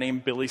with a guy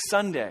named Billy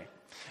Sunday.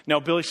 Now,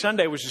 Billy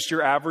Sunday was just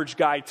your average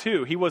guy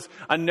too. He was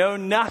a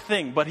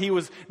know-nothing, but he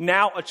was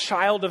now a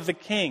child of the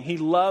King. He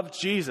loved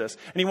Jesus,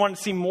 and he wanted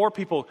to see more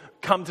people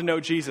come to know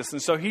Jesus.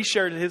 And so he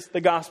shared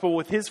the gospel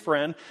with his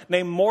friend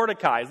named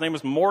Mordecai. His name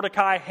was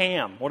Mordecai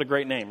Ham. What a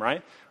great name,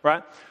 right?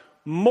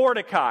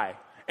 Mordecai.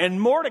 And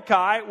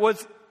Mordecai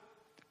was,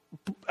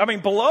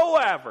 below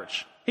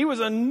average. He was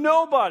a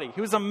nobody.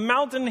 He was a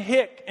mountain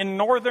hick in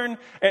North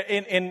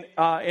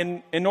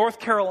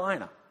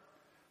Carolina.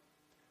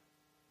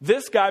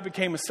 This guy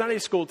became a Sunday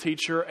school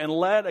teacher and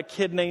led a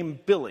kid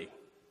named Billy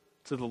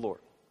to the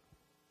Lord.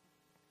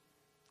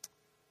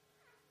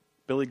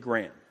 Billy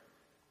Graham.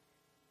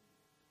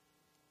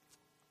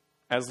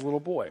 As a little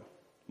boy,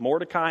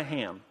 Mordecai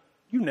Ham.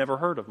 You never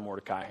heard of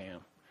Mordecai Ham,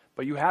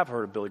 but you have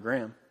heard of Billy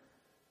Graham.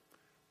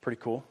 Pretty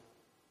cool.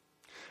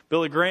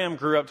 Billy Graham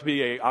grew up to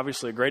be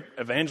obviously a great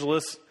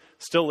evangelist.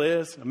 Still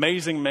is.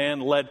 Amazing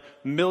man. Led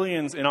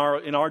millions in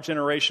our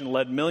generation,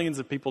 led millions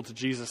of people to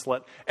Jesus.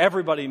 Let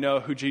everybody know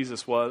who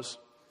Jesus was.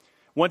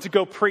 Went to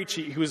go preach.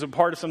 He was a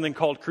part of something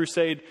called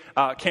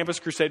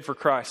Campus Crusade for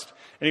Christ.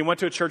 And he went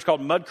to a church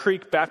called Mud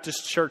Creek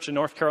Baptist Church in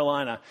North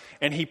Carolina.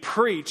 And he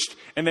preached.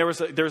 And there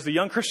was a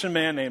young Christian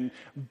man named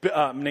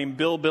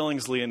Bill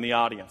Billingsley in the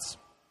audience.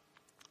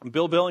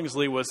 Bill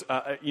Billingsley was,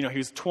 he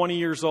was 20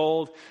 years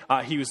old.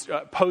 He was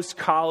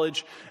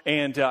post-college,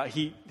 and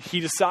he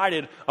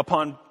decided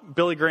upon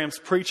Billy Graham's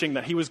preaching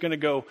that he was going to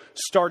go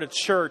start a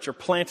church or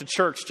plant a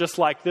church just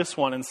like this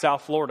one in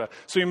South Florida.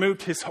 So he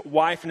moved his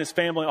wife and his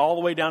family all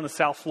the way down to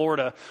South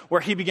Florida,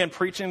 where he began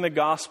preaching the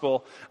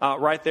gospel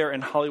right there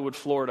in Hollywood,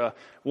 Florida.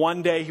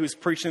 One day he was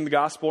preaching the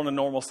gospel on a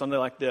normal Sunday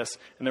like this,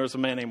 and there was a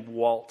man named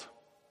Walt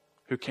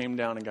who came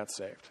down and got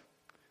saved.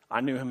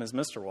 I knew him as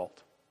Mr.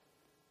 Walt.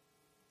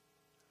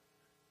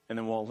 And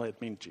then Walt led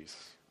me to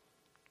Jesus.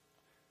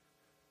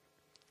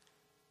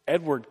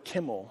 Edward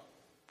Kimmel,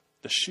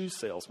 the shoe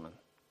salesman,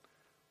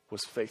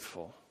 was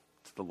faithful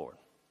to the Lord.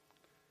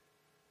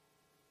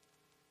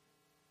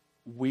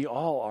 We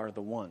all are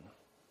the one.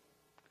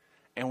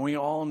 And we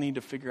all need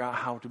to figure out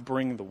how to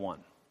bring the one.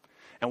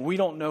 And we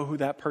don't know who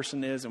that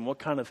person is and what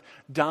kind of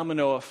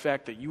domino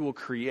effect that you will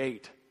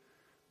create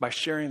by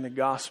sharing the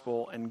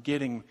gospel and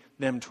getting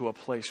them to a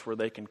place where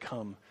they can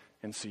come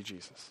and see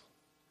Jesus.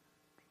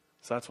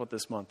 So that's what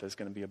this month is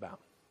going to be about.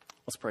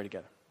 Let's pray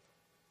together.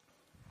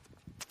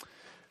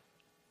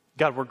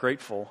 God, we're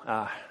grateful.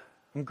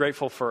 I'm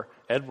grateful for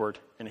Edward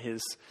and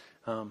his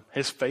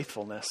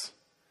faithfulness.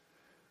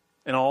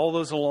 And all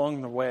those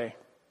along the way.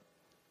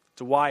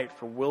 Dwight,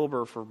 for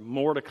Wilbur, for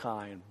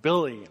Mordecai, and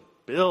Billy, and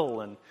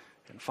Bill, and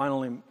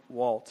finally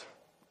Walt,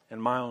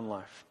 and my own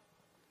life.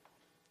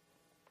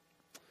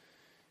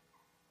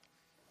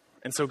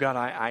 And so, God,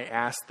 I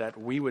ask that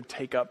we would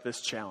take up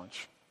this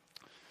challenge.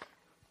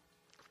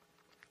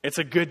 It's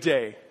a good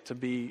day to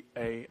be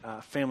a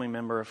family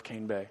member of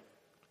Cane Bay.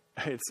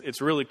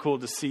 It's really cool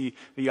to see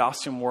the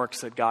awesome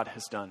works that God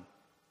has done.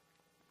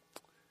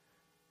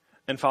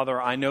 And Father,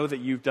 I know that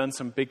you've done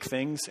some big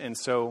things, and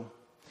so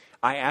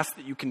I ask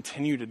that you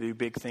continue to do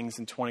big things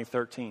in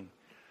 2013.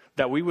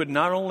 That we would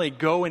not only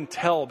go and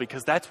tell,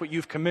 because that's what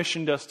you've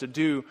commissioned us to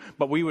do,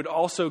 but we would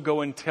also go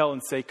and tell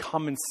and say,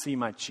 come and see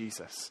my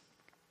Jesus.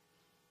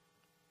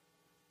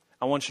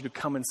 I want you to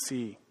come and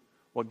see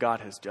what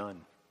God has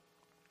done.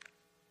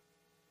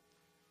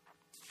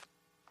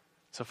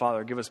 So,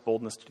 Father, give us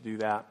boldness to do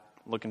that.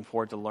 Looking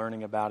forward to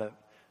learning about it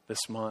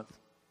this month.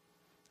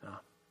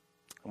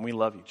 And we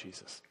love you,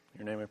 Jesus.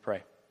 In your name we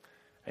pray.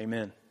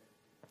 Amen.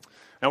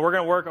 Now we're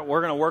going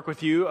to work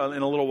with you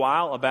in a little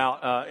while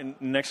about in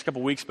the next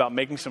couple of weeks about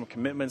making some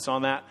commitments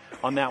on that.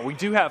 We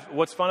do have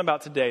what's fun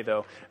about today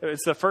though.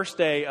 It's the first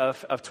day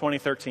of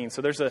 2013.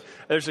 So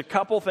there's a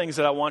couple things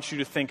that I want you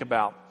to think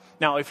about.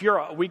 Now, if you're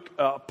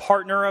a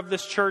partner of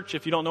this church,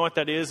 if you don't know what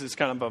that is, it's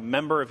kind of a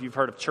member, if you've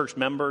heard of church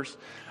members.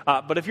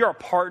 But if you're a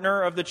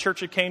partner of the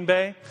Church of Cane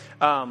Bay,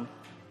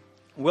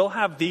 we'll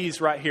have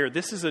these right here.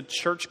 This is a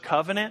church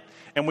covenant,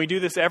 and we do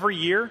this every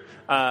year.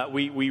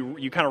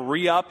 You kind of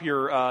re-up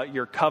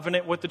your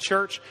covenant with the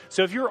church.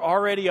 So if you're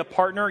already a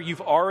partner,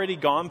 you've already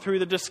gone through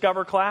the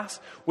Discover class,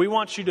 we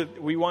want you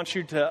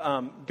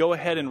to go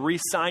ahead and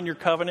re-sign your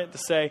covenant to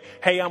say,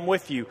 hey, I'm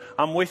with you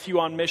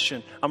on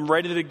mission. I'm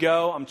ready to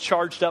go. I'm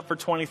charged up for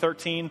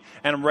 2013,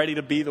 and I'm ready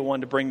to be the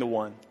one to bring the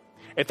one.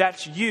 If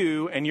that's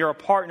you and you're a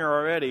partner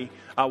already,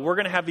 we're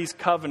going to have these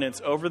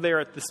covenants over there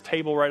at this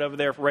table right over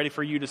there ready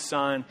for you to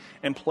sign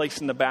and place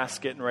in the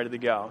basket and ready to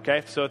go.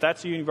 Okay? So if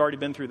that's you, you've already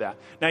been through that.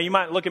 Now you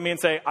might look at me and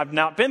say, I've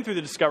not been through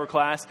the Discover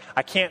class.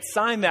 I can't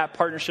sign that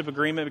partnership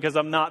agreement because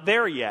I'm not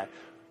there yet.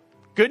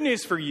 Good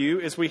news for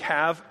you is we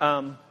have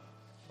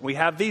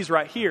these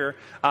right here.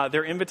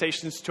 They're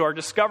invitations to our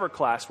Discover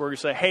class where you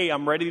say, hey,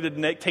 I'm ready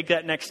to take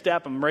that next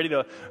step. I'm ready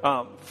to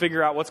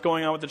figure out what's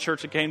going on with the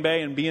church at Cane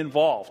Bay and be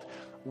involved.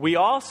 We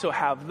also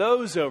have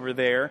those over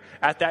there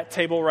at that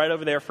table right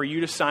over there for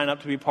you to sign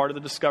up to be part of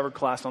the Discover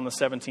class on the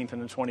 17th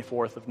and the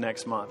 24th of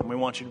next month. And we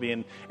want you to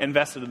be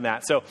invested in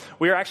that. So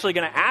we're actually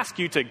going to ask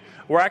you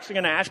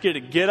to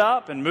get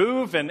up and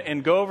move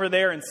and go over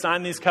there and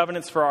sign these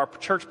covenants for our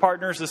church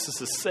partners. This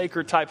is a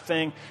sacred type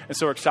thing. And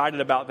so we're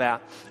excited about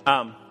that.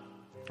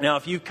 Now,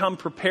 if you come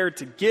prepared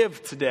to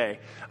give today,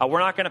 we're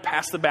not going to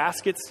pass the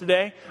baskets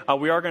today.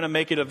 We are going to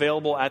make it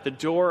available at the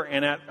door.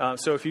 And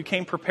so if you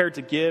came prepared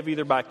to give,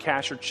 either by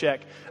cash or check,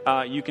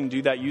 you can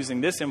do that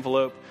using this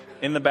envelope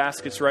in the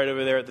baskets right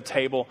over there at the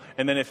table.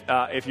 And then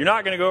if you're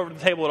not going to go over to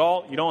the table at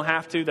all, you don't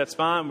have to. That's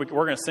fine. We're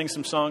going to sing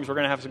some songs. We're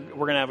going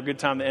to have a good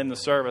time to end the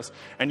service.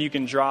 And you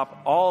can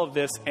drop all of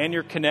this and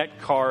your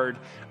Connect card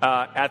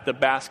at the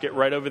basket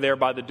right over there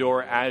by the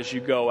door as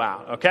you go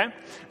out. Okay?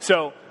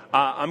 So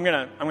I'm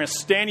gonna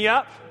stand you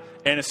up,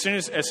 and as soon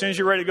as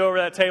you're ready to go over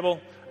that table,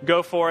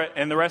 go for it.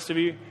 And the rest of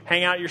you,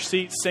 hang out your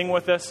seats, sing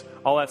with us,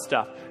 all that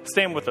stuff.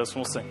 Stand with us,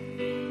 and we'll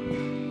sing.